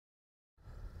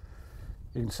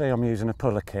You can see I'm using a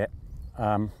puller kit.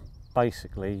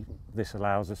 Basically this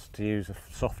allows us to use a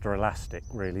softer elastic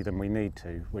really than we need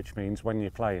to, which means when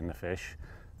you're playing the fish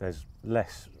there's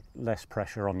less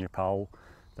pressure on your pole,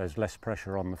 there's less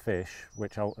pressure on the fish,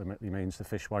 which ultimately means the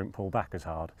fish won't pull back as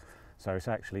hard. So it's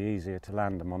actually easier to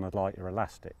land them on a lighter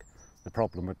elastic. The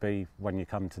problem would be when you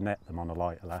come to net them on a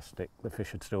light elastic, the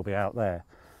fish would still be out there.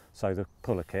 So the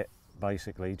puller kit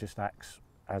basically just acts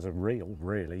as a reel,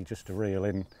 really, just to reel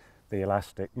in the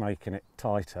elastic, making it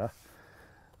tighter.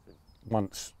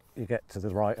 Once you get to the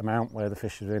right amount where the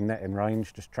fish is in netting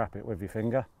range, just trap it with your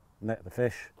finger, net the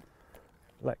fish,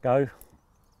 let go,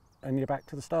 and you're back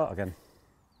to the start again.